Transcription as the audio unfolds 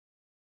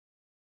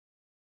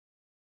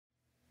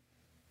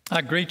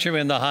I greet you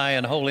in the high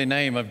and holy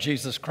name of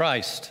Jesus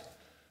Christ,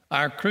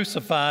 our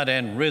crucified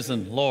and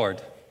risen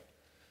Lord.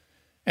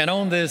 And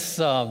on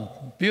this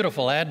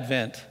beautiful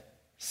Advent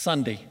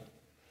Sunday,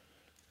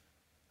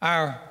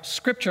 our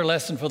scripture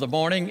lesson for the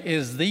morning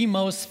is the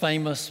most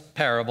famous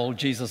parable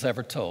Jesus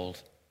ever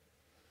told,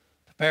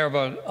 the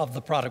parable of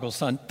the prodigal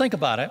son. Think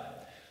about it.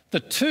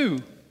 The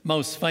two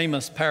most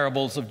famous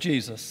parables of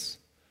Jesus,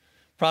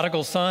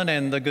 prodigal son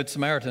and the Good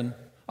Samaritan,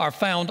 are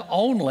found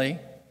only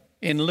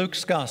in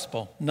Luke's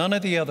gospel, none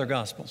of the other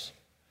gospels.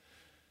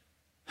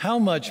 How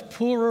much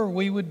poorer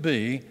we would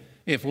be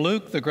if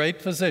Luke, the great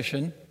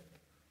physician,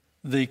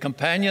 the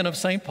companion of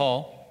St.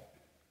 Paul,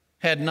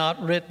 had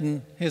not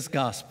written his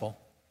gospel.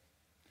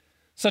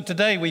 So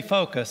today we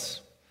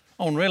focus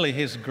on really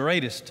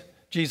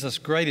Jesus'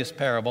 greatest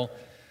parable.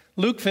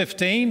 Luke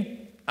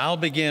 15, I'll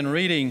begin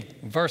reading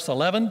verse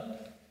 11.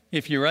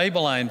 If you're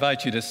able, I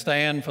invite you to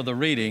stand for the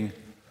reading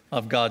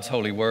of God's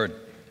holy word.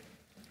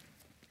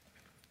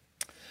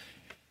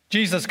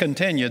 Jesus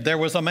continued, "There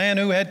was a man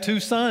who had 2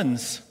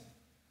 sons.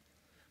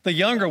 The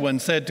younger one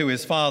said to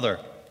his father,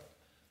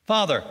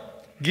 'Father,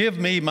 give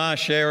me my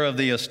share of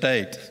the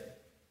estate.'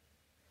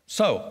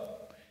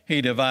 So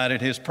he divided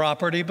his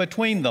property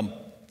between them.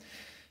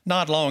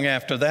 Not long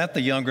after that,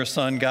 the younger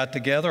son got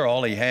together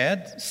all he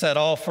had, set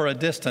off for a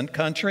distant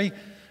country,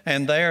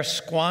 and there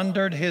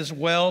squandered his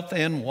wealth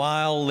in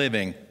wild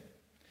living.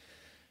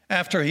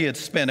 After he had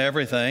spent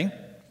everything,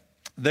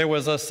 there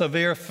was a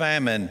severe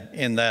famine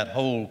in that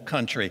whole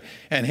country,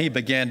 and he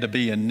began to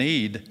be in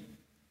need.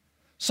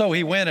 So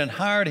he went and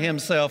hired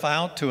himself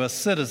out to a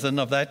citizen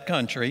of that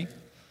country,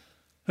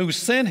 who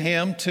sent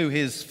him to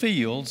his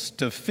fields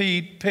to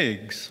feed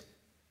pigs.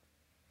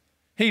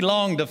 He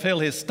longed to fill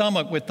his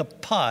stomach with the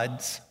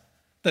pods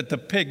that the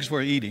pigs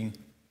were eating,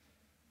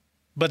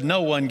 but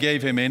no one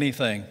gave him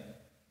anything.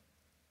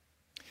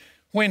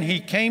 When he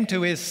came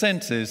to his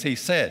senses, he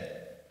said,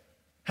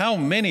 'How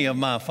many of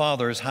my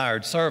father's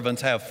hired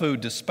servants have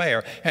food to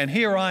spare, and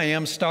here I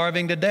am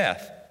starving to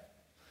death?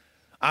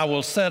 I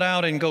will set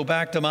out and go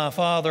back to my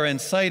father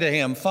and say to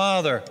him,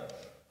 Father,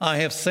 I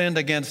have sinned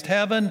against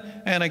heaven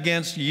and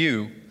against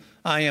you.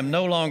 I am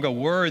no longer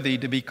worthy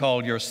to be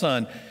called your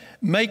son.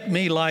 Make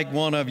me like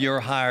one of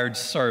your hired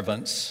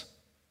servants.'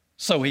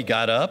 So he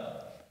got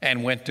up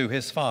and went to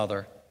his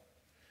father.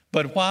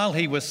 But while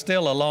he was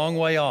still a long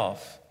way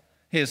off,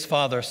 his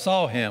father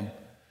saw him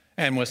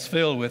and was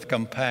filled with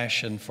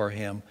compassion for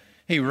him.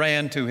 He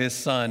ran to his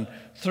son,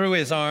 threw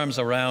his arms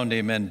around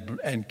him,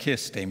 and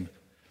kissed him.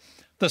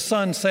 The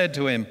son said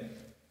to him,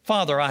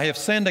 'Father, I have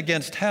sinned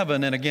against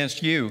heaven and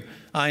against you.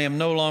 I am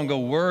no longer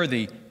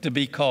worthy to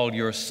be called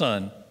your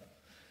son.'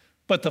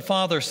 But the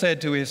father said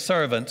to his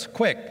servants,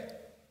 'Quick,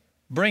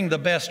 bring the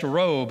best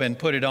robe and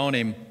put it on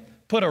him.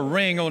 Put a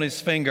ring on his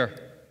finger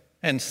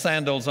and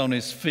sandals on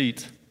his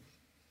feet.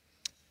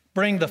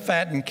 Bring the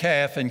fattened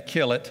calf and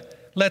kill it.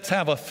 Let's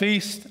have a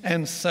feast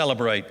and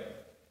celebrate.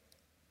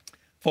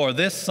 For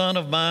this son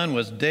of mine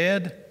was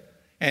dead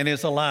and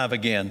is alive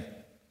again.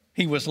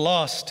 He was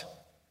lost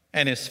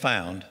and is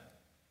found.'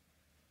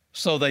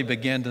 So they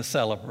began to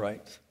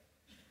celebrate."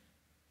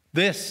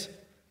 This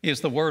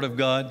is the word of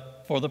God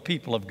for the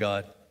people of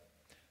God.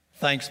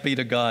 Thanks be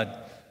to God.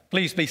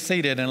 Please be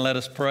seated and let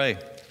us pray.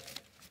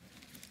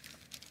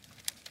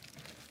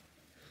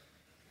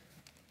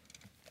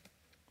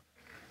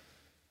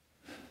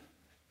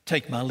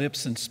 Take my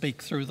lips and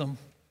speak through them.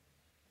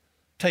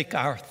 Take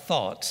our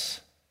thoughts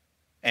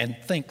and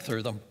think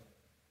through them.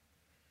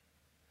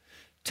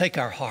 Take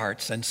our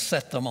hearts and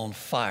set them on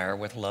fire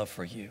with love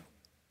for you.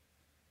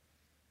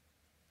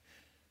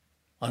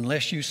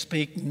 Unless you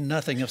speak,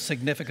 nothing of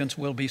significance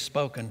will be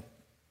spoken.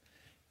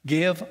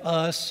 Give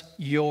us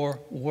your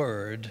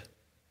word,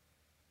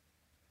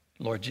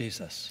 Lord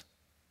Jesus.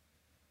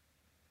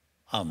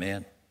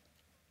 Amen.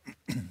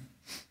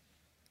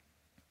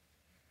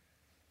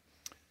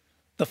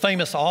 The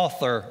famous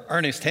author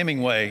Ernest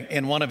Hemingway,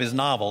 in one of his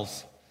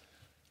novels,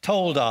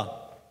 told a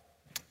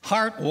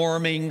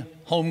heartwarming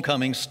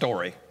homecoming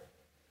story.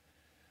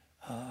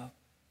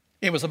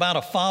 It was about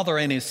a father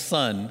and his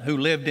son who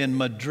lived in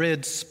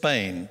Madrid,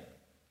 Spain.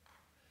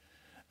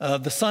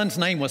 The son's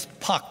name was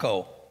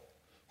Paco,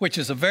 which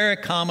is a very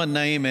common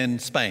name in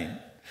Spain,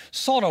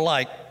 sort of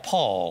like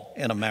Paul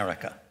in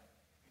America.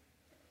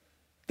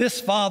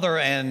 This father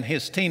and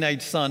his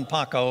teenage son,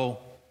 Paco,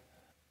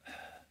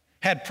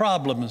 had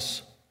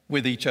problems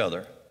with each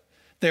other.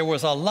 There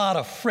was a lot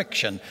of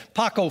friction.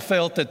 Paco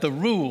felt that the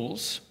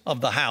rules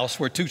of the house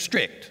were too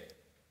strict.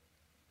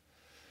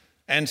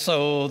 And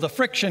so the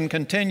friction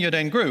continued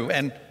and grew.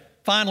 And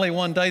finally,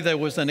 one day, there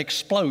was an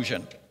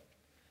explosion.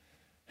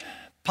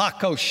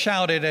 Paco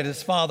shouted at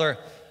his father,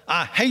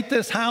 "I hate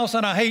this house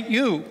and I hate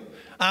you.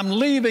 I'm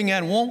leaving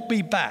and won't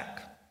be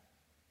back."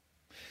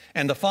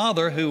 And the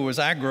father, who was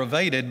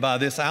aggravated by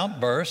this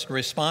outburst,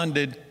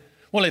 responded,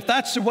 "Well, if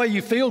that's the way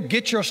you feel,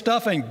 get your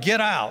stuff and get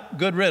out.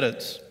 Good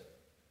riddance."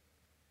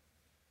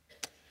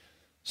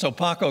 So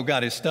Paco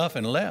got his stuff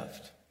and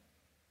left.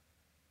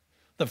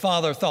 The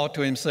father thought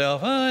to himself,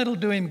 oh, it'll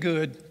do him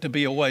good to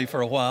be away for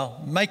a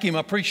while, make him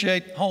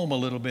appreciate home a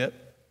little bit.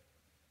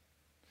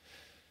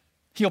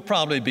 He'll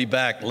probably be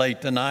back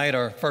late tonight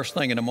or first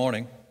thing in the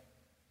morning.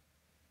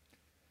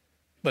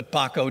 But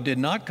Paco did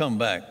not come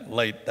back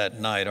late that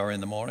night or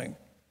in the morning.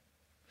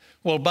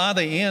 Well, by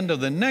the end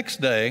of the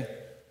next day,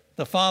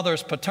 the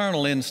father's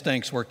paternal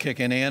instincts were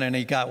kicking in and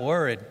he got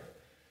worried.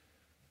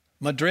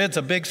 Madrid's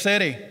a big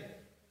city.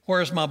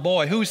 Where's my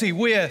boy? Who's he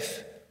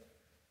with?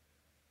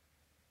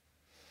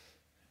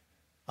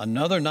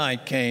 Another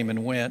night came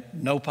and went,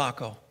 no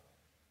Paco.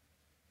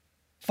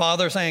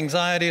 Father's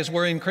anxieties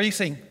were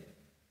increasing.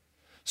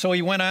 So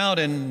he went out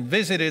and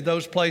visited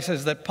those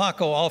places that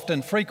Paco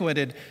often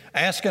frequented,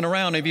 asking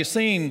around, have you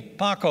seen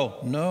Paco?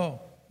 No,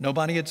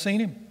 nobody had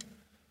seen him.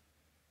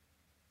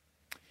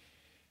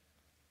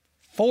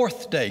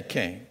 Fourth day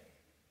came,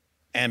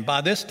 and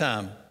by this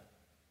time,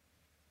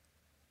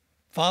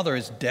 Father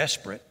is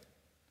desperate.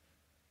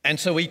 And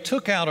so he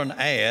took out an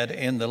ad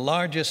in the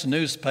largest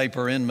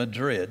newspaper in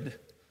Madrid,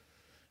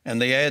 and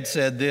the ad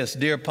said this,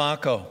 Dear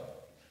Paco,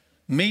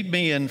 meet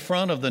me in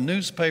front of the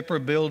newspaper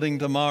building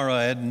tomorrow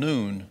at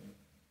noon.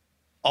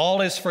 All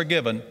is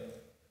forgiven.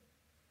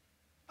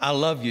 I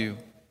love you.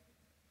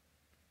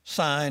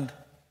 Signed,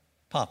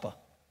 Papa.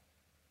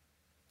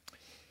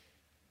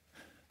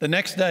 The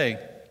next day,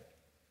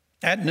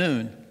 at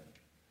noon,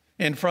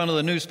 in front of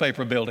the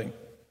newspaper building,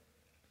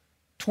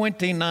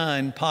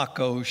 29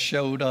 Pacos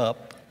showed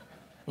up,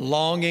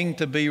 longing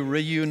to be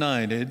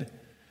reunited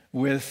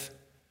with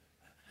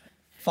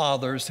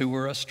fathers who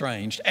were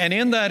estranged. And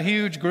in that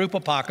huge group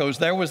of Pacos,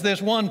 there was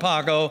this one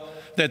Paco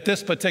that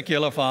this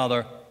particular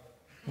father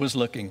was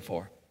looking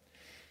for.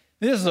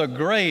 This is a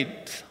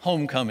great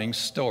homecoming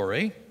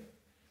story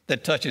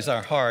that touches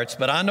our hearts,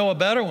 but I know a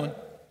better one.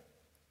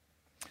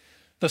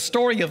 The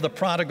story of the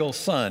prodigal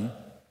son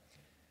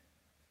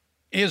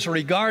is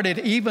regarded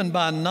even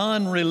by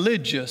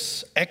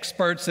non-religious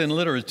experts in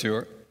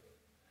literature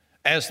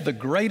as the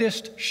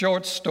greatest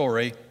short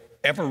story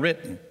ever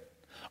written.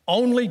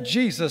 Only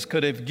Jesus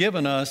could have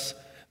given us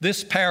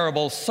this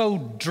parable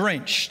so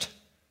drenched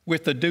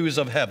with the dews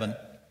of heaven.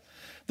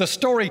 The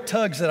story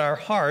tugs at our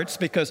hearts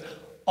because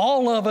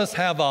all of us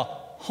have a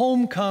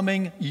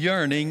homecoming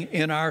yearning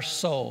in our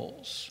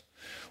souls.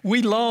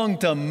 We long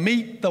to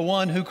meet the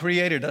one who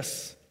created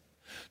us,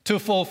 to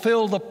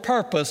fulfill the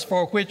purpose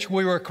for which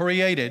we were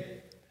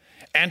created,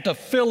 and to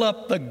fill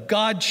up the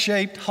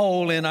God-shaped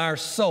hole in our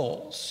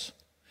souls.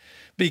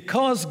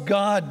 Because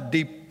God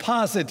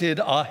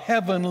deposited a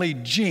heavenly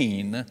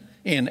gene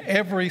in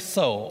every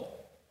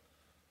soul,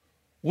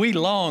 we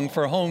long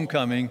for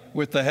homecoming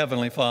with the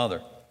Heavenly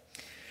Father.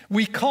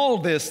 We call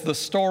this the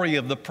story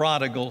of the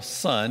prodigal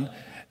son.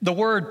 The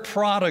word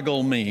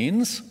prodigal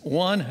means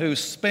one who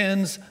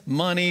spends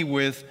money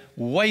with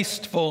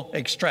wasteful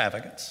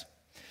extravagance.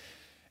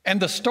 And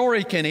the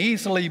story can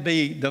easily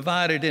be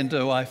divided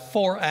into a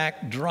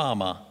 4-act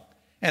drama.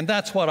 And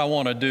that's what I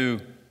want to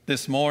do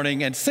this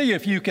morning, and see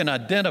if you can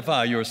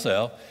identify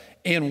yourself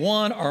in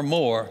one or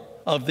more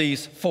of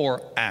these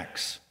 4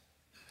 acts.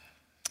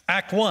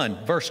 Act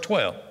 1, verse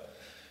 12,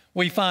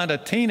 we find a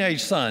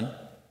teenage son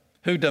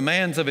who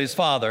demands of his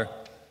father,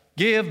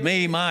 give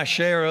me my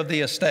share of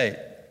the estate.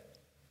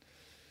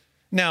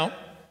 Now,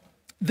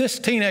 this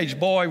teenage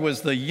boy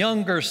was the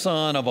younger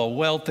son of a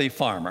wealthy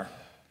farmer.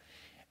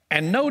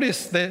 And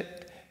notice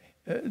that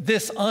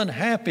this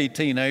unhappy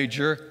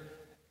teenager,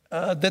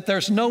 that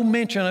there's no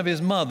mention of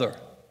his mother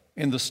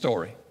in the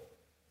story.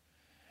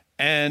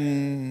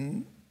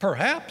 And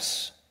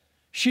perhaps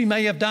she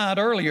may have died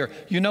earlier.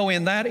 You know,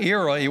 in that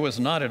era, it was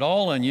not at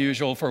all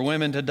unusual for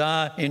women to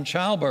die in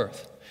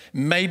childbirth.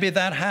 Maybe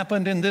that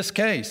happened in this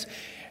case.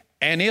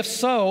 And if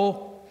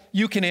so,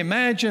 you can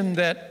imagine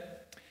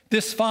that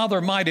this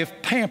father might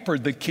have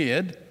pampered the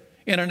kid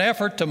in an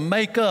effort to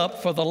make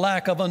up for the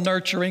lack of a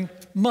nurturing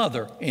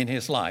mother in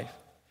his life.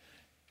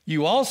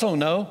 You also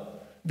know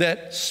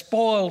that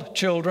spoiled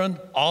children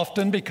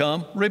often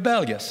become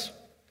rebellious.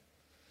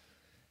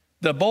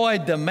 The boy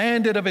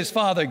demanded of his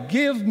father,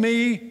 give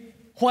me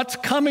what's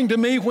coming to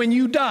me when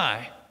you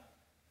die.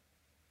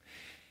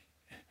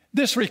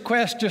 This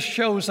request just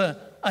shows an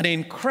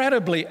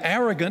incredibly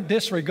arrogant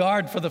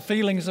disregard for the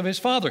feelings of his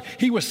father.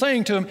 He was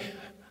saying to him,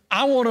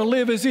 I want to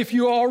live as if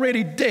you're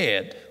already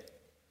dead.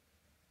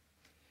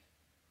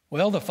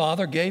 Well, the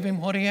father gave him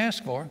what he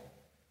asked for,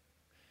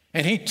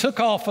 and he took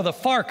off for the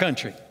far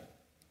country,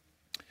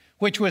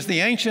 which was the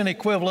ancient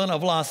equivalent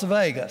of Las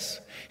Vegas.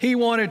 He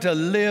wanted to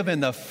live in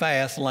the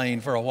fast lane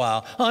for a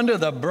while, under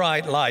the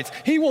bright lights.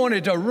 He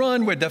wanted to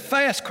run with the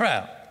fast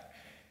crowd.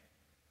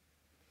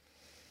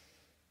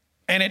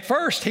 And at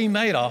first, he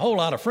made a whole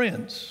lot of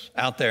friends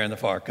out there in the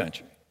far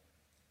country.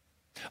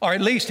 Or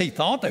at least he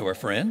thought they were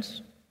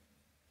friends.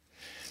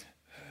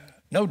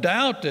 No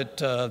doubt that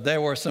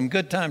there were some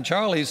good-time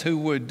Charlies who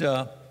would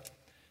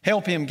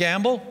help him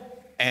gamble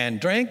and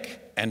drink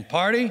and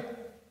party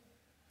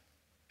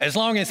as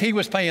long as he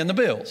was paying the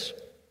bills.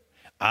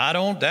 I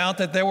don't doubt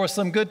that there were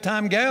some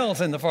good-time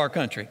gals in the far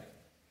country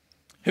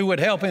who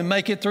would help him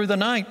make it through the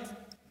night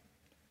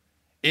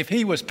if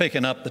he was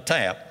picking up the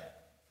tab.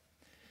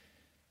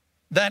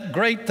 That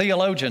great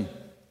theologian,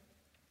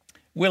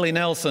 Willie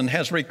Nelson,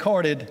 has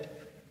recorded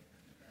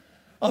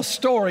a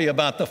story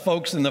about the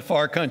folks in the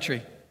far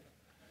country.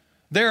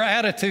 Their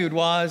attitude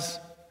was,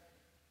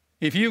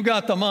 if you've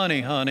got the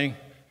money, honey,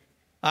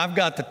 I've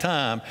got the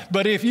time.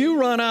 But if you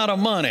run out of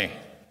money,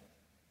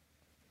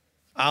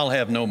 I'll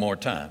have no more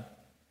time.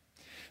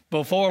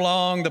 Before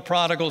long, the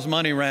prodigal's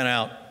money ran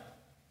out.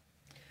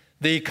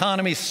 The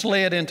economy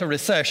slid into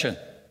recession.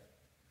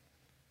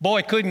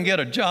 Boy couldn't get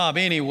a job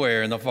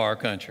anywhere in the far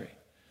country.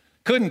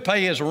 Couldn't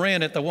pay his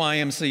rent at the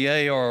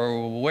YMCA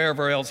or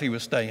wherever else he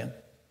was staying.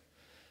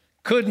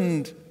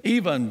 Couldn't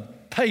even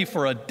pay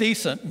for a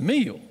decent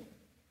meal.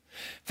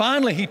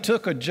 Finally, he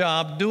took a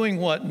job doing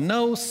what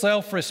no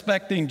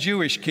self-respecting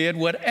Jewish kid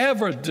would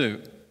ever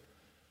do,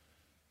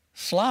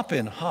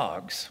 slopping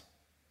hogs.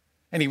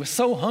 And he was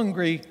so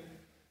hungry,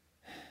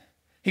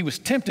 he was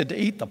tempted to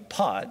eat the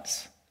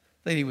pods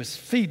that he was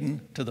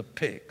feeding to the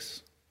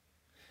pigs.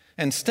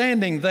 And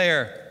standing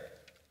there,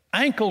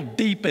 ankle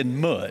deep in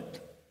mud,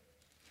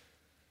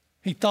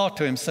 he thought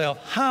to himself,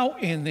 how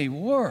in the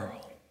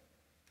world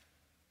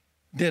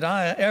did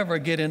I ever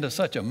get into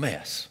such a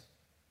mess?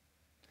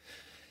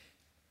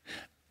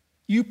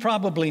 You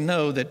probably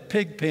know that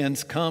pig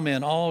pens come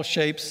in all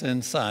shapes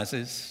and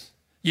sizes.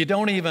 You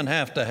don't even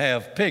have to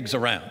have pigs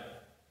around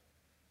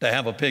to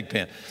have a pig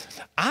pen.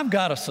 I've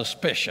got a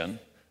suspicion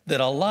that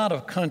a lot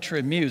of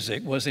country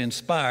music was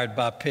inspired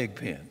by pig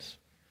pens.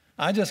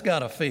 I just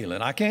got a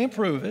feeling. I can't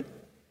prove it.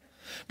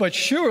 But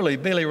surely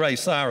Billy Ray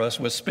Cyrus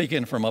was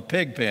speaking from a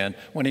pig pen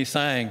when he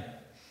sang,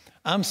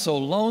 I'm so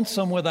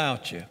lonesome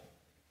without you.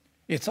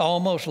 It's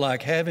almost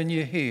like having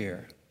you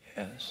here.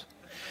 Yes.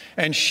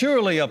 And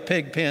surely a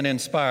pig pen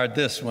inspired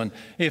this one.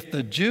 If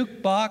the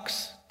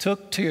jukebox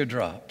took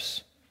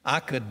teardrops, I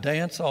could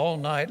dance all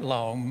night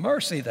long.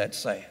 Mercy, that's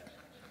sad.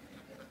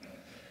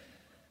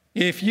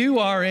 If you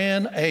are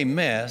in a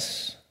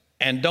mess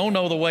and don't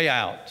know the way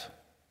out,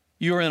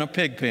 you're in a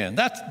pig pen.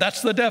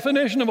 That's the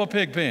definition of a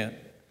pig pen.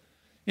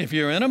 If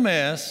you're in a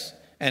mess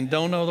and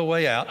don't know the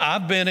way out,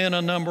 I've been in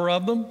a number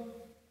of them,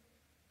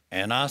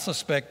 and I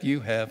suspect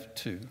you have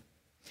too.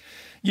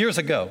 Years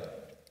ago,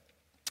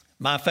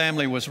 my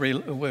family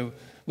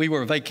we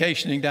were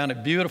vacationing down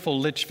at beautiful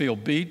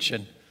Litchfield Beach,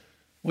 and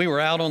we were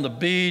out on the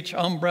beach,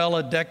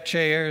 umbrella, deck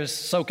chairs,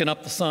 soaking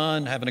up the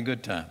sun, having a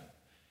good time.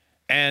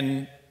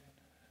 And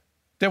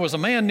there was a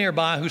man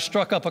nearby who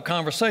struck up a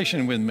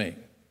conversation with me.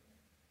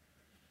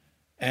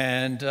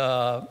 And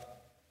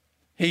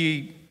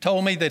he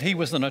told me that he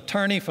was an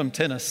attorney from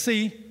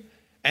Tennessee.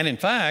 And in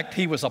fact,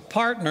 he was a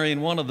partner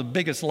in one of the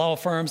biggest law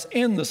firms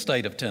in the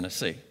state of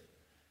Tennessee.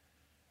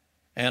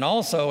 And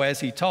also, as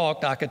he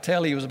talked, I could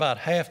tell he was about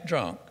half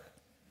drunk.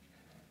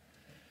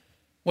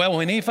 Well,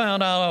 when he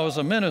found out I was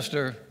a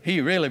minister, he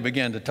really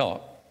began to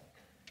talk.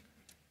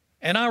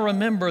 And I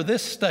remember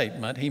this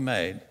statement he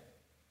made.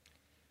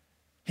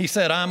 He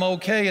said, I'm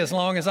okay as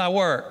long as I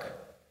work.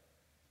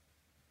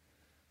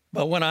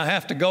 But when I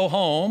have to go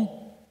home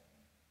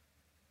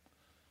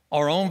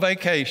or on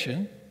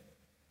vacation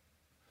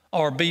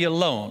or be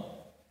alone,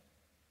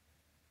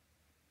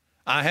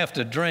 I have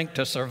to drink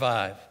to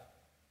survive.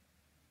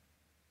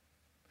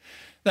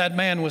 That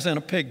man was in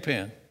a pig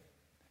pen,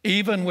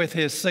 even with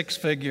his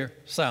six-figure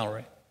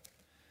salary.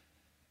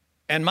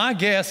 And my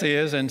guess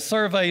is, and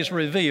surveys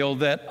reveal,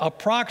 that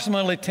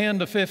approximately 10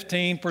 to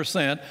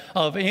 15%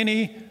 of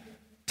any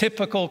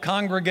typical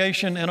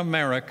congregation in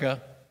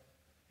America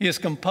is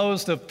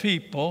composed of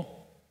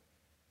people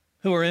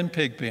who are in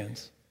pig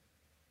pens.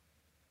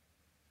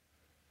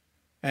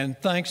 And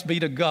thanks be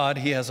to God,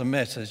 he has a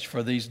message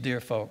for these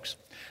dear folks.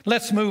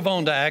 Let's move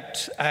on to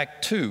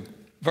Act 2,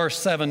 verse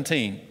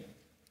 17.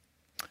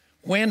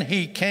 When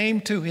he came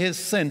to his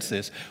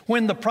senses,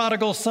 when the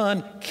prodigal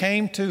son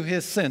came to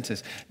his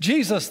senses,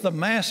 Jesus, the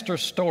master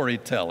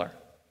storyteller,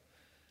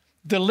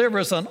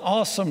 delivers an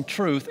awesome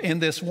truth in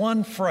this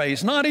one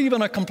phrase, not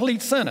even a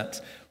complete sentence.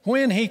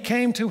 When he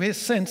came to his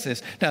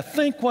senses. Now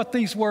think what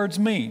these words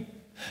mean.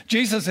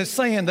 Jesus is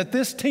saying that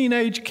this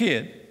teenage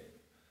kid,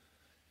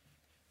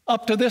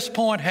 up to this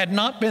point, had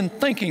not been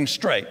thinking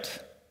straight.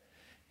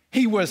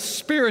 He was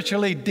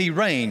spiritually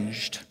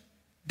deranged,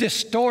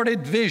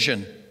 distorted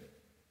vision.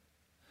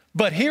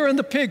 But here in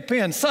the pig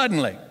pen,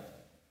 suddenly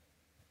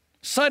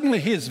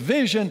his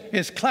vision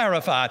is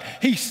clarified.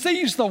 He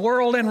sees the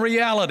world in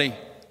reality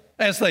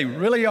as they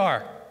really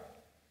are.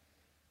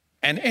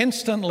 And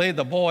instantly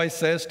the boy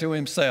says to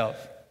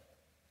himself,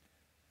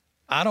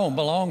 I don't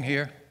belong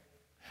here.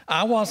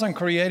 I wasn't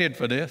created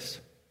for this.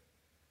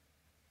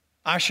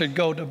 I should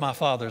go to my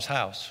father's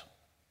house.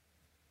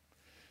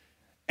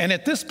 And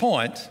at this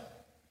point,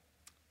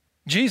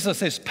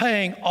 Jesus is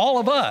paying all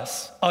of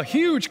us a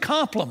huge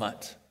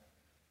compliment.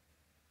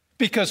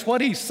 Because what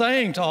he's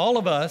saying to all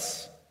of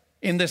us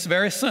in this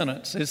very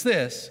sentence is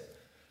this: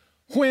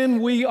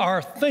 when we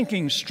are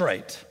thinking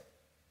straight,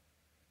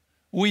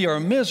 we are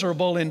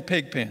miserable in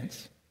pig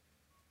pens.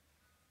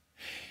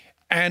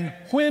 And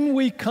when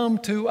we come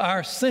to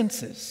our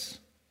senses,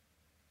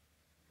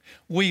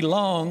 we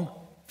long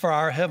for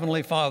our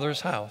Heavenly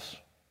Father's house.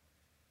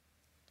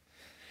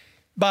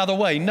 By the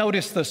way,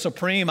 notice the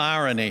supreme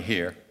irony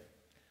here.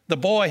 The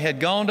boy had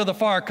gone to the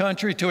far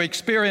country to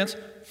experience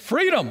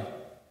freedom,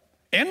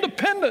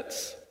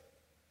 independence.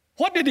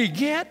 What did he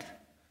get?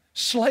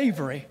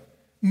 Slavery,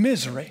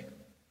 misery.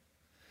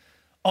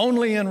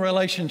 Only in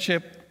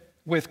relationship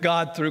with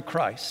God through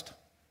Christ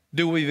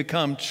do we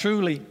become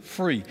truly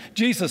free.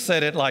 Jesus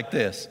said it like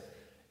this: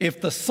 if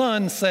the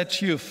Son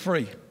sets you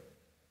free,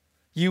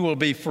 you will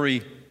be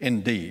free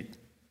indeed.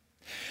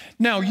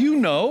 Now, you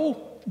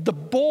know, the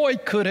boy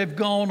could have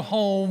gone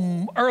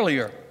home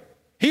earlier.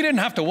 He didn't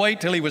have to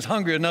wait till he was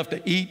hungry enough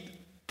to eat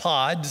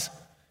pods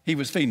he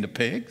was feeding the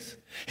pigs.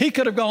 He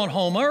could have gone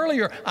home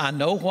earlier. I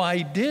know why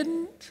he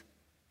didn't.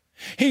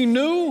 He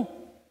knew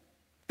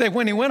that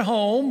when he went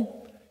home,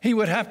 he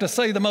would have to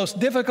say the most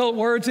difficult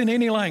words in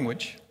any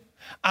language.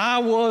 I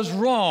was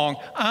wrong.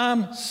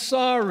 I'm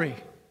sorry.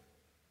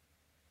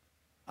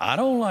 I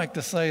don't like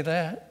to say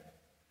that,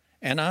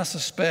 and I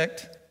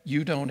suspect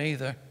you don't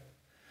either.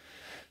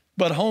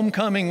 But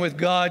homecoming with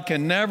God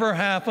can never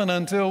happen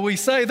until we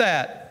say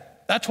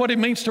that. That's what it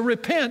means to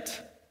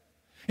repent.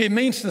 It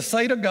means to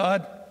say to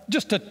God,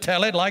 just to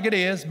tell it like it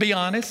is, be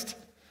honest,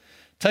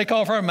 take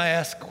off our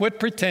mask, quit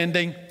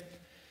pretending,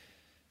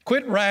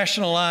 quit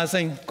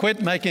rationalizing,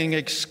 quit making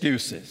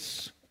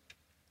excuses.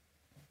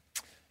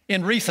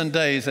 In recent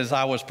days, as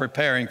I was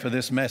preparing for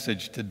this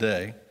message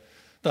today,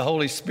 the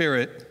Holy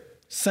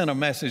Spirit sent a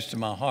message to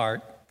my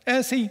heart,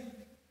 as He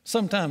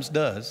sometimes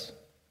does.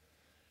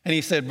 And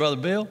He said, Brother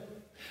Bill,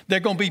 there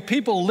are going to be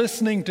people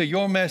listening to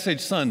your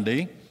message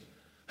Sunday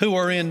who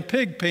are in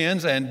pig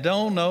pens and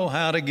don't know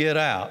how to get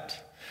out.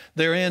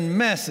 They're in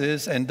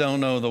messes and don't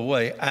know the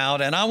way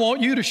out, and I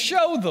want you to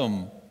show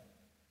them.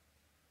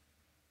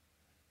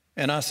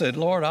 And I said,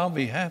 Lord, I'll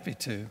be happy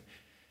to.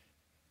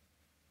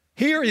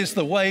 Here is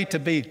the way to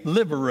be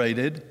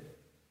liberated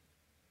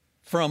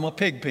from a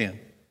pig pen.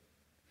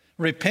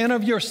 Repent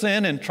of your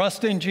sin and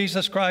trust in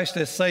Jesus Christ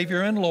as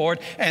Savior and Lord,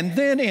 and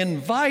then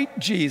invite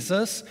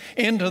Jesus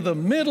into the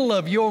middle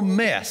of your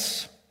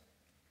mess.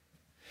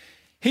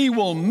 He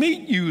will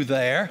meet you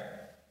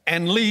there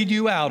and lead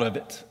you out of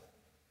it.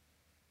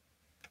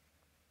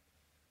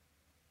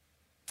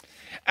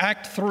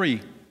 Act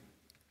 3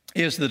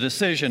 is the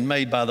decision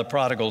made by the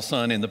prodigal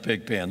son in the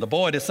pig pen. The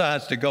boy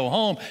decides to go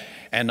home,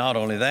 and not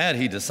only that,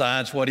 he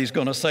decides what he's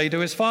going to say to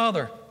his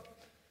father.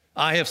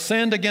 I have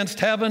sinned against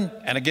heaven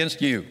and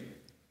against you.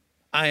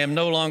 I am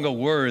no longer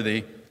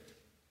worthy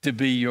to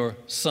be your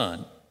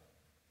son.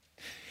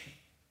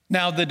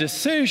 Now, the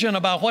decision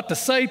about what to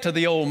say to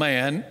the old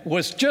man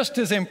was just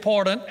as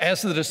important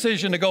as the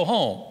decision to go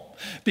home,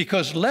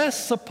 because let's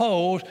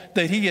suppose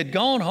that he had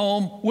gone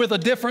home with a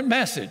different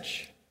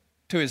message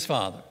to his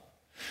father.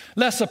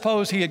 Let's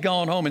suppose he had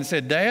gone home and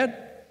said, Dad,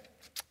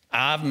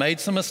 I've made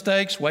some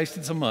mistakes,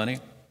 wasted some money,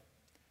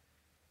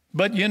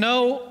 but you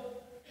know,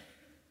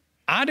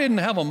 I didn't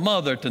have a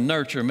mother to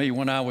nurture me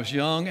when I was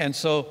young, and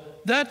so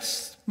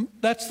that's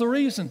the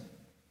reason.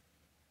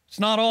 It's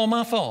not all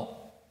my fault.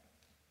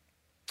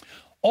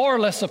 Or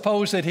let's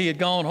suppose that he had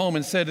gone home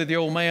and said to the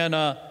old man,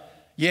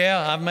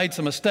 yeah, I've made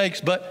some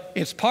mistakes, but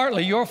it's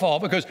partly your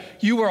fault because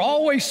you were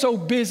always so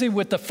busy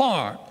with the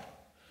farm.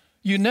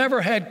 You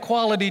never had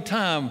quality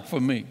time for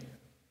me.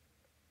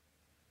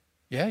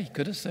 Yeah, he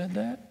could have said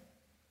that.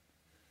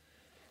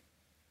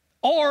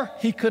 Or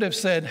he could have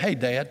said, hey,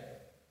 Dad,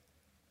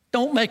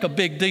 don't make a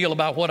big deal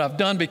about what I've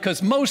done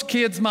because most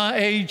kids my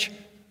age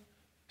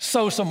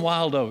sow some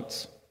wild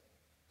oats.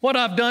 What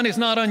I've done is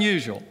not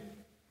unusual.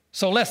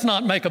 So let's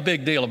not make a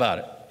big deal about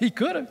it. He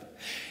could have.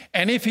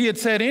 And if he had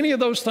said any of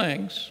those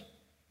things,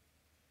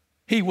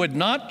 he would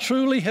not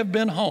truly have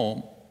been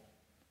home,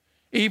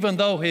 even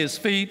though his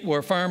feet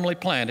were firmly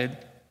planted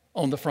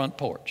on the front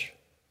porch.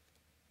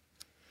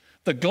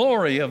 The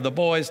glory of the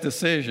boy's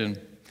decision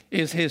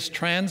is his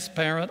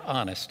transparent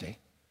honesty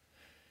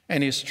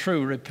and his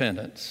true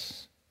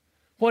repentance.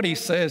 What he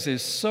says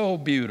is so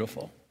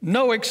beautiful.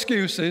 No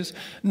excuses,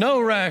 no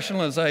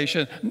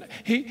rationalization,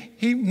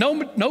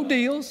 no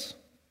deals.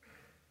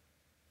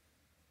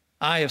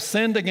 I have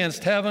sinned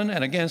against heaven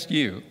and against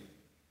you,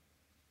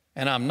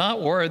 and I'm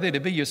not worthy to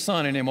be your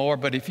son anymore,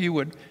 but if you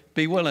would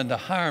be willing to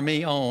hire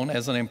me on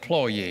as an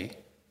employee,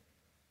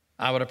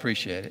 I would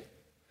appreciate it.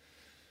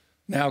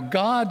 Now,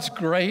 God's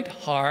great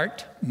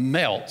heart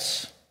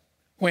melts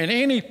when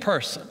any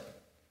person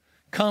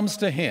comes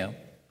to Him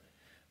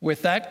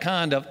with that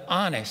kind of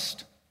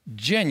honest,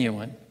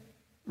 genuine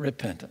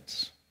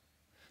repentance.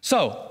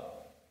 So,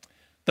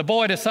 the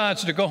boy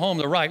decides to go home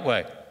the right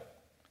way.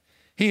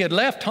 He had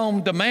left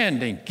home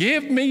demanding,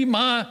 give me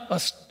my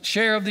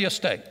share of the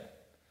estate.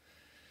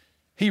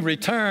 He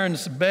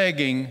returns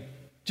begging,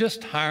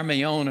 just hire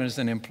me on as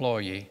an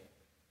employee.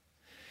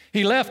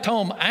 He left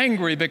home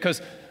angry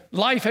because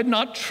life had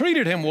not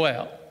treated him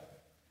well.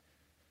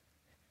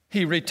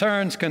 He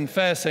returns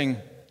confessing,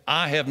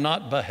 I have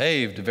not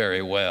behaved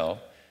very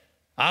well.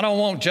 I don't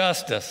want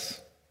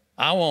justice.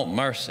 I want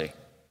mercy.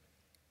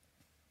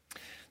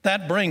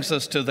 That brings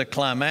us to the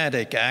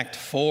climactic Act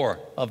 4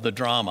 of the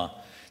drama.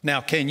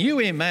 Now, can you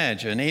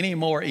imagine any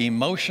more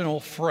emotional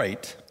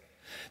freight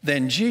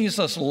than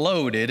Jesus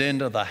loaded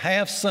into the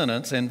half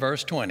sentence in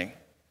verse 20?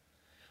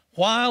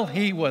 While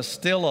he was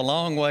still a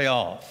long way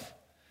off,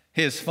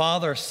 his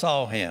father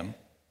saw him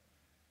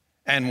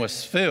and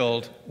was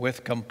filled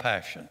with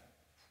compassion.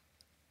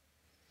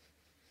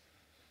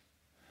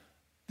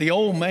 The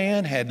old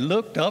man had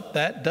looked up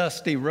that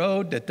dusty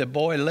road that the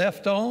boy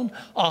left on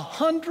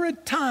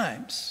 100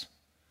 times,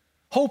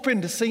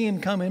 hoping to see him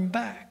coming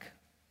back.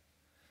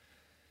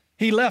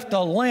 He left a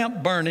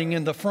lamp burning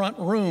in the front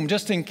room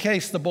just in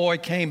case the boy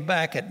came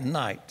back at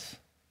night.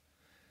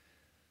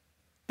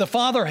 The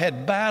father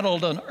had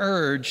battled an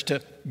urge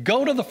to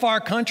go to the far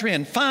country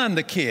and find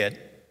the kid,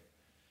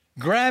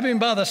 grab him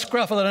by the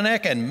scruff of the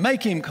neck and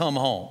make him come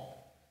home.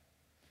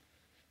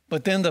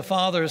 But then the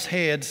father's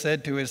head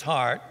said to his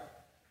heart,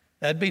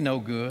 that'd be no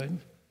good.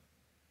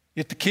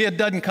 If the kid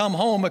doesn't come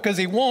home because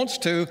he wants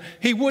to,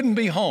 he wouldn't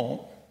be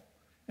home,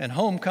 and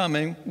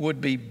homecoming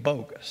would be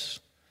bogus.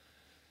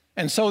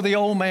 And so the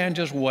old man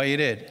just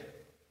waited,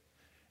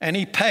 and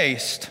he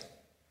paced,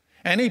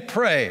 and he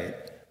prayed.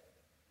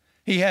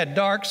 He had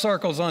dark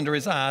circles under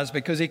his eyes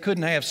because he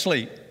couldn't have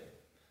sleep.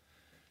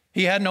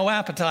 He had no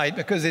appetite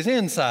because his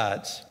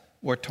insides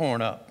were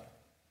torn up.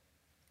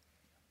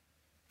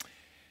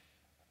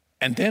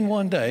 And then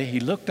one day he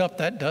looked up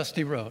that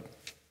dusty road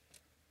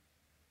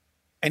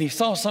and he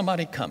saw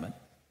somebody coming.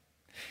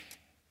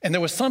 And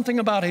there was something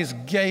about his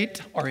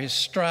gait or his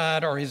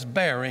stride or his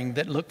bearing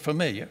that looked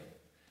familiar.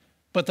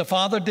 But the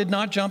father did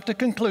not jump to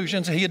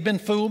conclusions. He had been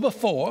fooled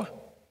before.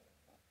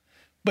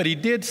 But he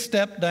did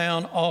step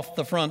down off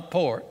the front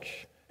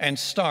porch and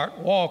start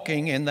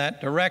walking in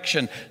that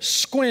direction,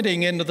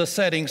 squinting into the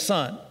setting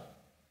sun.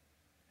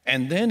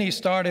 And then he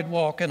started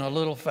walking a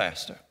little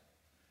faster,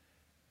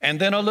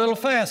 and then a little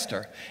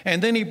faster. And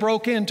then he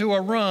broke into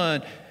a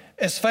run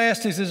as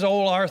fast as his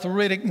old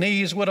arthritic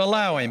knees would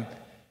allow him.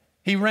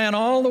 He ran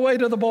all the way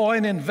to the boy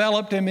and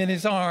enveloped him in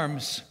his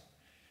arms.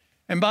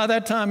 And by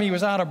that time he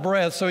was out of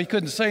breath, so he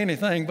couldn't say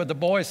anything, but the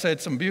boy said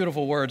some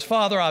beautiful words.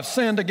 Father, I've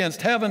sinned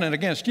against heaven and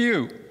against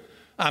you.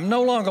 I'm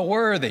no longer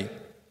worthy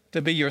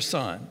to be your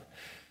son.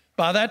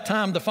 By that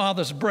time, the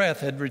father's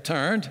breath had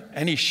returned,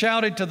 and he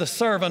shouted to the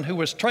servant who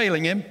was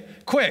trailing him,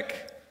 quick,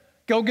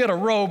 go get a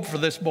robe for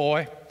this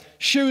boy,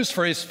 shoes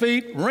for his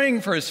feet,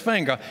 ring for his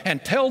finger,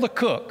 and tell the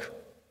cook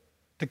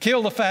to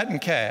kill the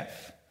fattened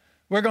calf.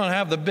 We're going to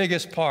have the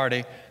biggest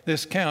party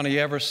this county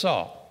ever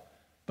saw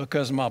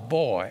because my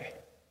boy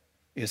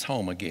is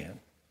home again.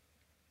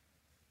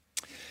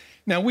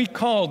 Now, we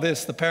call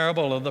this the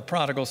parable of the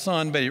prodigal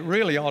son, but it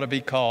really ought to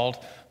be called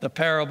the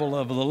parable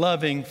of the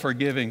loving,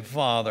 forgiving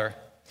father.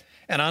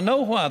 And I know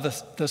why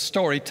the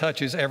story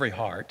touches every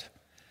heart,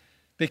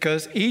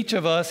 because each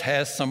of us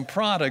has some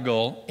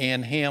prodigal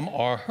in him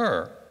or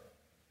her.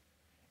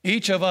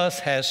 Each of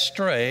us has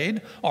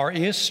strayed or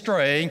is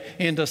straying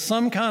into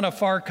some kind of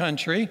far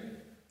country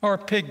or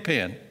pig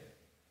pen.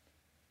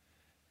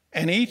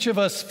 And each of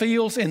us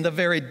feels in the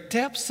very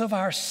depths of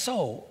our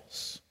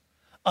souls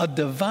a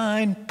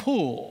divine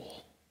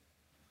pull,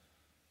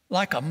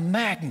 like a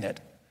magnet,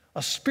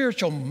 a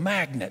spiritual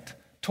magnet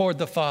toward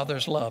the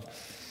Father's love.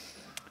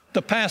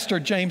 The pastor,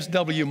 James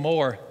W.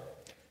 Moore,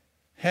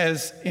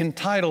 has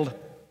entitled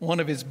one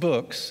of his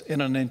books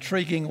in an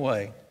intriguing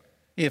way,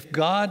 If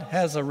God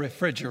Has a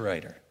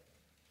Refrigerator,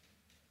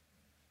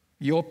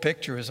 Your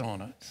Picture is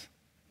on It.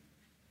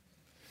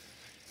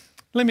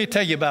 Let me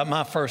tell you about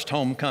my first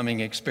homecoming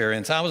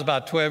experience. I was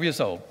about 12 years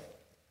old,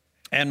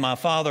 and my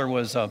father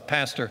was a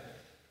pastor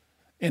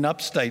in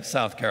upstate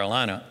South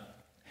Carolina.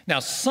 Now,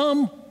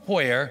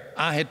 somewhere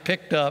I had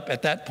picked up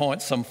at that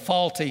point some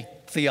faulty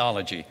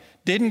theology.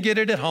 Didn't get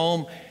it at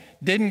home,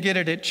 didn't get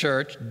it at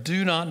church,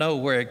 do not know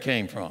where it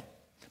came from.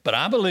 But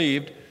I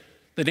believed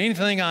that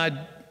anything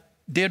I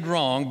did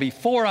wrong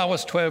before I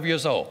was 12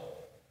 years old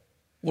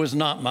was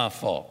not my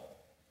fault.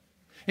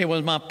 It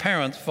was my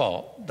parents'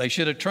 fault. They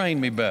should have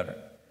trained me better.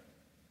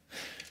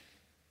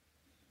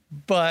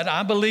 But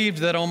I believed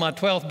that on my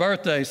 12th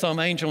birthday, some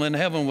angel in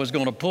heaven was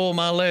going to pull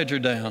my ledger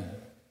down.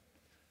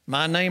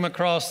 My name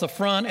across the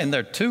front, and there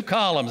are 2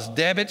 columns,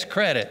 debits,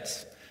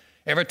 credits.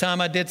 Every time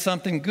I did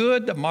something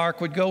good, the mark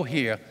would go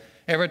here.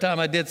 Every time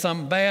I did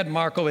something bad,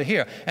 mark over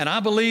here. And I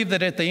believed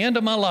that at the end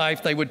of my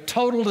life, they would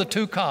total the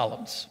 2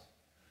 columns.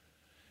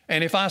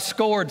 And if I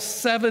scored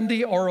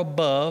 70 or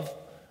above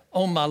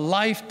on my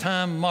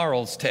lifetime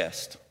morals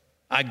test,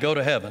 I'd go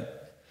to heaven.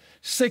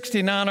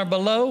 69 or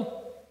below,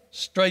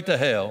 straight to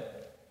hell.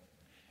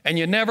 And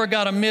you never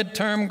got a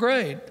midterm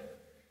grade.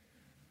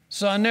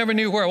 So I never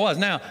knew where I was.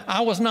 Now,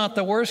 I was not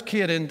the worst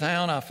kid in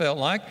town, I felt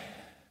like,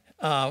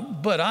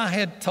 but I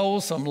had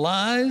told some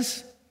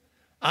lies.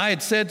 I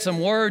had said some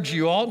words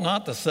you ought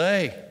not to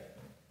say.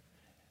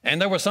 And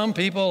there were some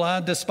people I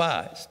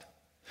despised.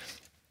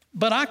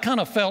 But I kind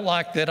of felt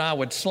like that I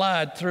would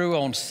slide through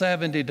on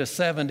 70 to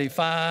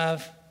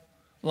 75,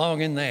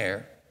 long in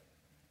there.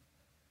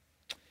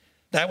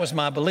 That was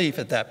my belief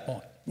at that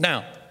point.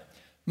 Now,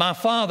 my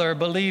father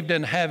believed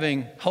in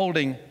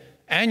holding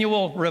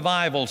Annual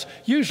revivals,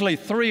 usually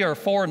 3 or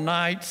 4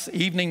 nights,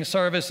 evening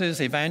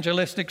services,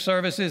 evangelistic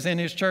services in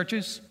his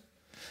churches.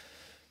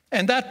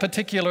 And that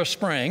particular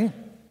spring,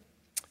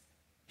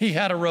 he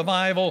had a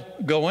revival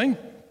going,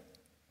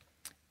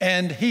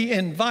 and he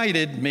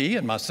invited me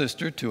and my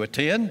sister to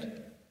attend.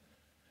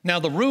 Now,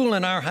 the rule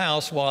in our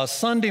house was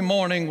Sunday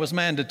morning was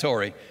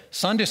mandatory,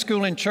 Sunday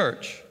school in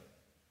church.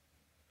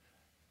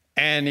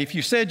 And if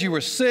you said you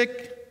were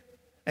sick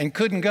and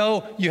couldn't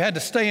go, you had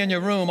to stay in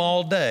your room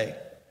all day.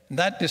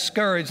 That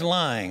discouraged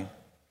lying.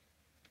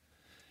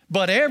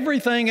 But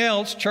everything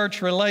else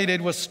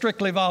church-related was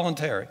strictly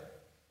voluntary.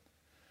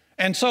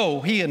 And so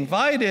he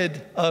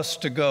invited us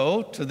to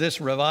go to this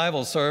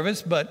revival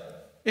service,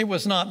 but it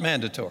was not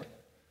mandatory.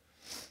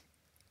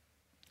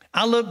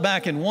 I look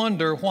back and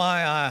wonder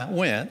why I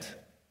went.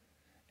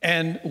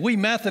 And we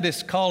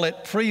Methodists call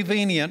it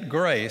prevenient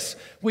grace.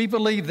 We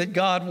believe that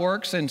God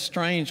works in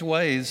strange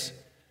ways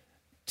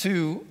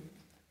to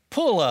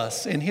pull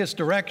us in his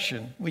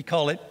direction. We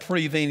call it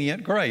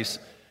prevenient grace.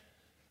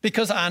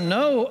 Because I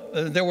know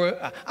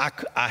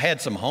I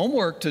had some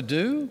homework to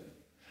do.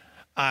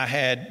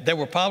 There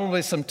were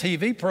probably some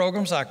TV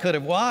programs I could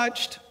have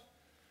watched.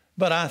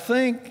 But I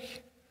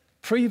think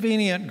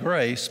prevenient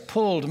grace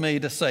pulled me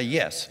to say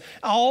yes.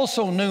 I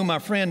also knew my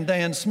friend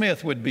Dan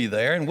Smith would be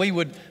there, and we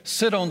would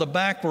sit on the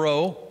back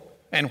row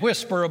and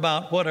whisper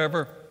about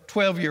whatever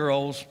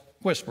 12-year-olds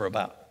whisper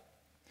about.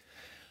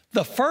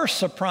 The first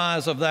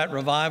surprise of that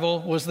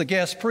revival was the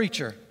guest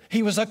preacher.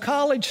 He was a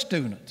college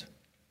student.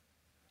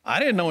 I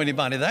didn't know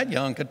anybody that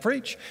young could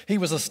preach. He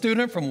was a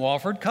student from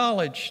Wofford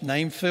College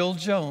named Phil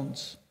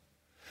Jones.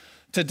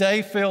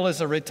 Today, Phil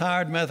is a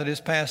retired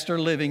Methodist pastor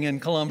living in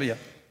Columbia.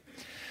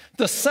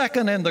 The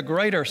second and the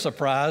greater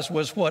surprise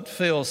was what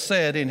Phil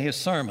said in his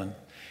sermon.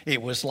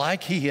 It was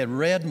like he had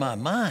read my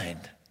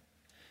mind.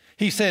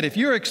 He said, if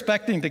you're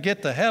expecting to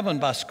get to heaven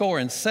by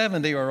scoring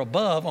 70 or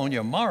above on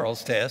your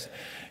morals test,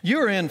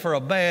 you're in for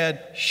a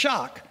bad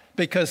shock,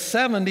 because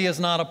 70 is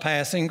not a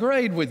passing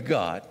grade with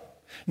God.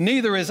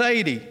 Neither is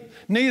 80,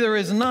 neither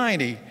is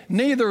 90,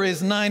 neither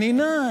is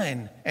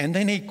 99. And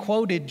then he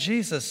quoted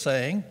Jesus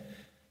saying,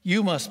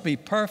 you must be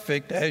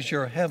perfect as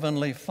your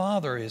heavenly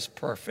Father is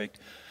perfect.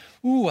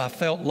 Ooh, I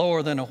felt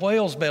lower than a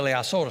whale's belly.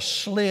 I sort of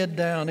slid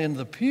down into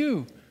the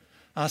pew.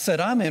 I said,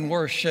 I'm in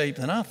worse shape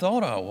than I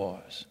thought I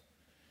was.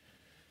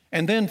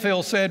 And then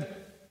Phil said,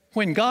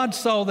 when God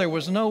saw there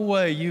was no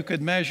way you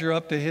could measure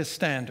up to his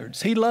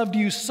standards, he loved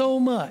you so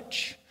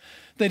much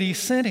that he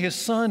sent his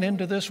son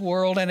into this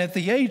world, and at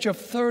the age of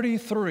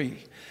 33,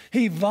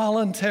 he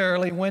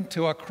voluntarily went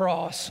to a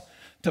cross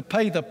to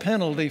pay the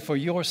penalty for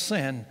your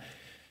sin.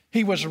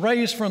 He was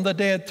raised from the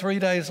dead 3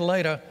 days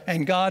later,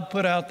 and God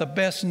put out the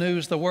best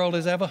news the world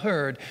has ever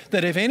heard,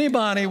 that if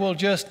anybody will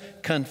just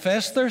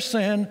confess their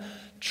sin,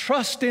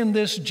 trust in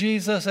this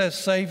Jesus as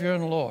Savior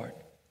and Lord,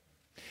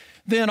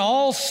 then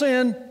all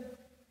sin,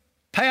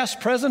 past,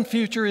 present,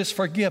 future, is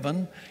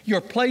forgiven.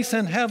 Your place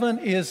in heaven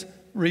is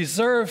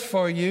reserved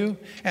for you,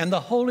 and the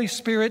Holy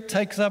Spirit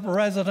takes up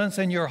residence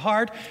in your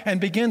heart and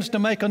begins to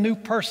make a new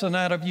person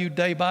out of you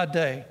day by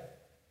day.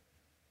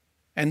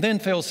 And then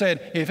Phil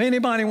said, if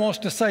anybody wants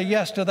to say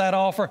yes to that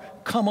offer,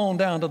 come on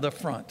down to the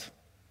front.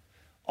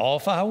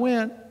 Off I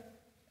went,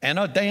 and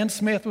Dan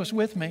Smith was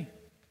with me.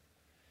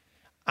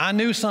 I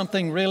knew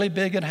something really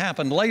big had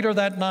happened. Later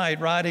that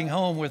night, riding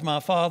home with my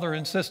father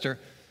and sister,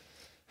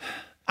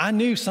 I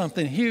knew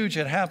something huge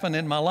had happened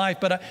in my life,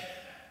 but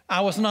I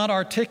was not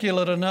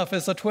articulate enough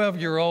as a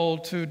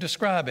 12-year-old to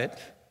describe it.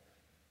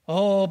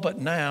 Oh, but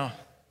now,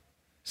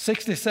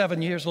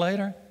 67 years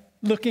later,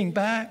 looking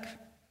back,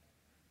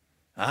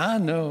 I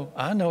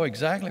know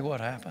exactly what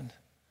happened.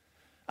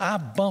 I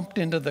bumped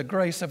into the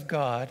grace of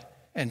God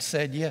and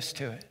said yes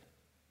to it.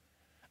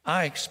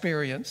 I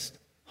experienced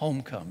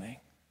homecoming.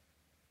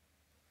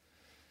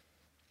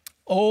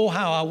 Oh,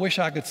 how I wish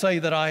I could say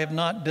that I have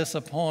not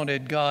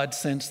disappointed God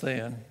since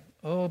then.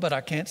 Oh, but I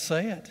can't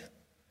say it,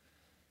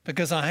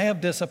 because I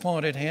have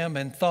disappointed him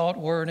in thought,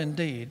 word, and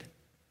deed.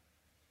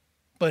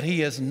 But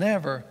he has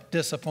never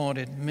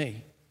disappointed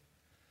me.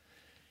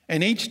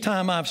 And each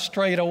time I've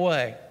strayed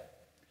away,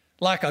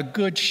 like a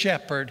good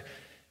shepherd,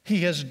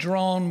 he has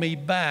drawn me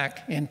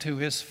back into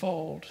his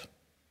fold.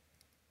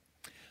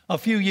 A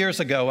few years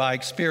ago, I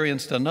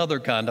experienced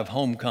another kind of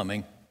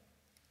homecoming.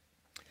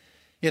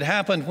 It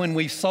happened when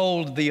we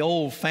sold the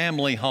old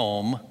family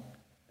home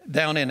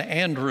down in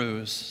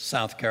Andrews,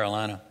 South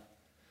Carolina.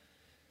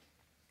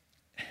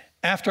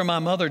 After my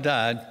mother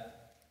died,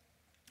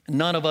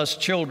 none of us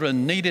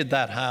children needed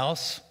that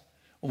house.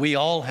 We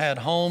all had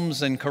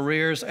homes and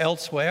careers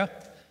elsewhere,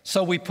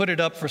 so we put it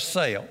up for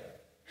sale.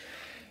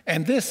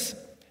 And this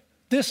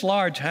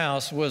large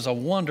house was a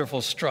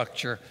wonderful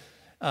structure.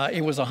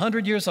 It was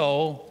 100 years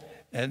old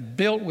and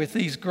built with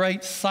these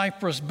great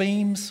cypress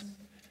beams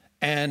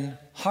and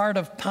heart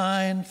of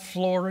pine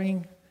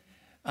flooring.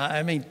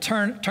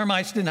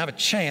 Termites didn't have a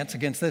chance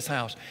against this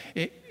house.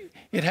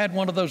 It had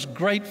one of those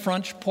great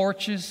front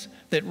porches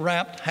that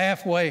wrapped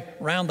halfway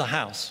around the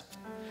house.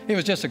 It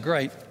was just a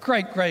great,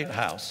 great, great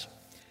house.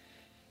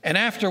 And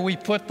after we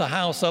put the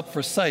house up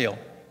for sale,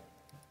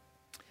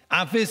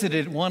 I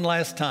visited it one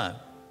last time,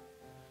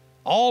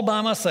 all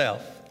by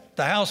myself.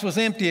 The house was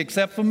empty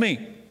except for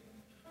me.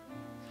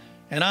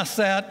 And I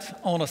sat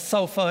on a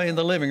sofa in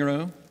the living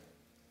room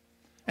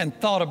and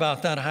thought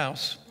about that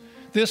house.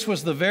 This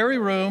was the very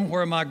room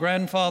where my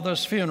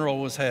grandfather's funeral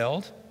was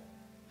held.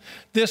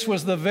 This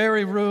was the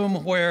very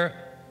room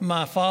where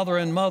my father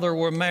and mother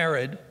were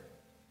married.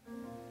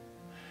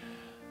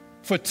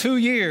 For 2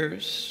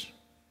 years,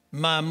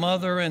 my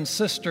mother and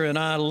sister and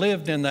I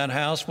lived in that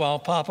house while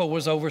Papa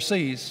was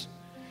overseas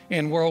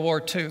in World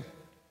War II.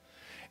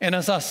 And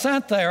as I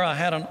sat there, I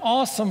had an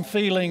awesome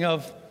feeling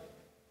of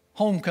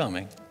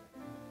homecoming.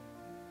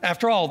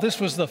 After all, this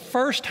was the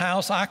first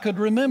house I could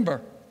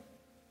remember.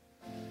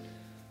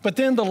 But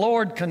then the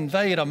Lord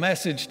conveyed a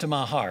message to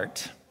my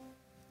heart.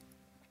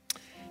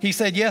 He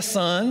said, yes,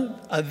 son,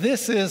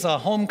 this is a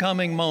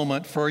homecoming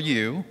moment for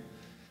you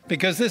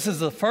because this is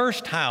the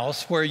first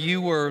house where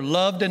you were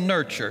loved and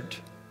nurtured.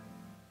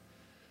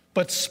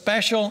 But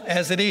special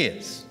as it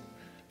is,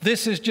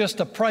 this is just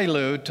a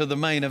prelude to the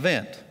main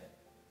event,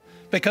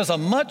 because a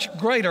much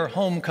greater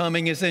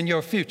homecoming is in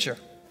your future,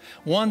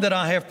 one that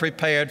I have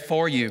prepared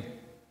for you.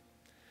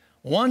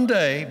 One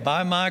day,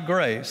 by my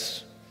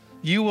grace,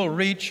 you will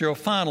reach your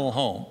final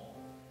home,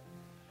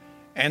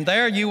 and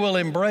there you will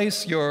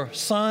embrace your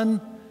son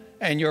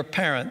and your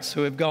parents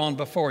who have gone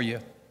before you.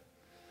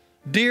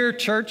 Dear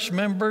church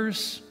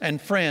members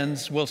and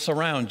friends will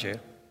surround you,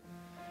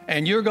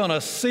 and you're going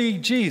to see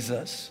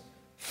Jesus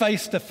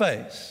face to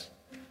face.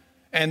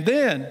 And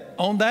then,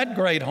 on that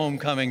great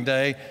homecoming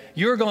day,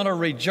 you're going to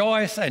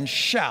rejoice and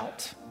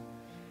shout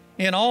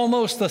in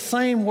almost the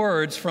same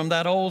words from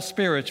that old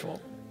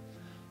spiritual.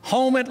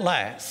 Home at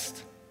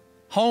last,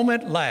 home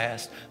at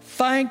last.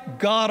 Thank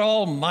God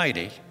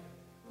Almighty,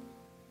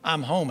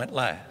 I'm home at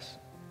last.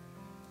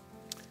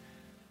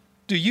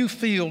 Do you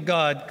feel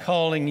God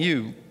calling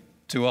you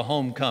to a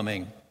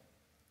homecoming,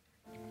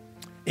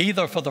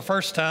 either for the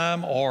first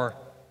time or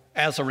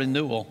as a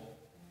renewal?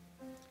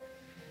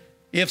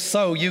 If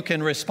so, you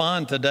can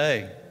respond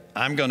today.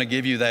 I'm going to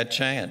give you that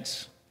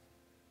chance.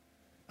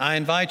 I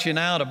invite you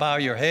now to bow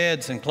your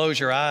heads and close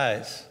your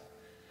eyes.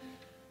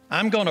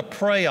 I'm going to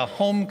pray a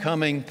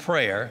homecoming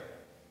prayer,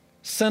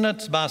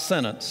 sentence by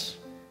sentence,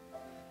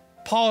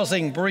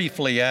 pausing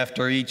briefly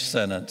after each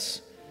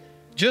sentence.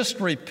 Just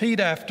repeat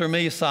after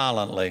me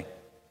silently.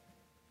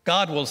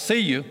 God will see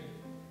you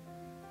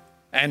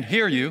and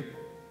hear you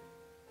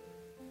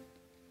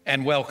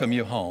and welcome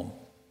you home.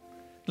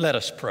 Let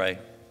us pray.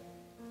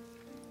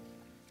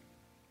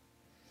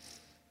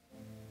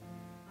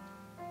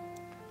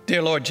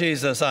 Dear Lord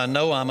Jesus, I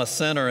know I'm a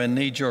sinner and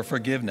need your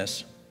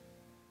forgiveness.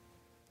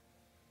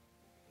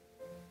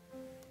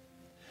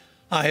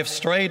 I have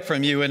strayed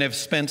from you and have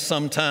spent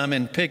some time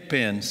in pig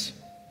pens.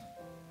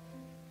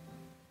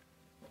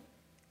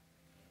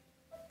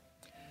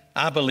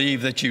 I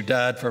believe that you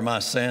died for my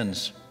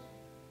sins.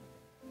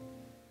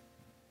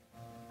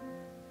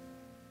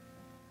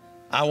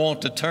 I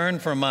want to turn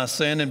from my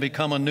sin and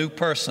become a new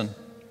person.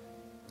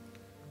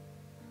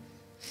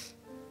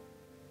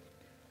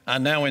 I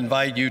now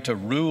invite you to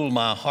rule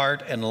my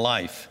heart and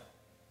life.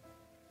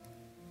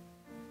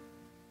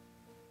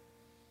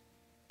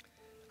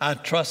 I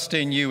trust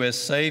in you as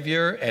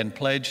Savior and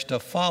pledge to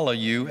follow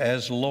you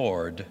as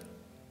Lord.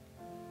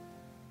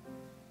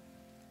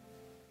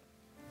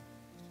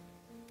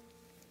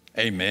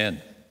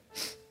 Amen.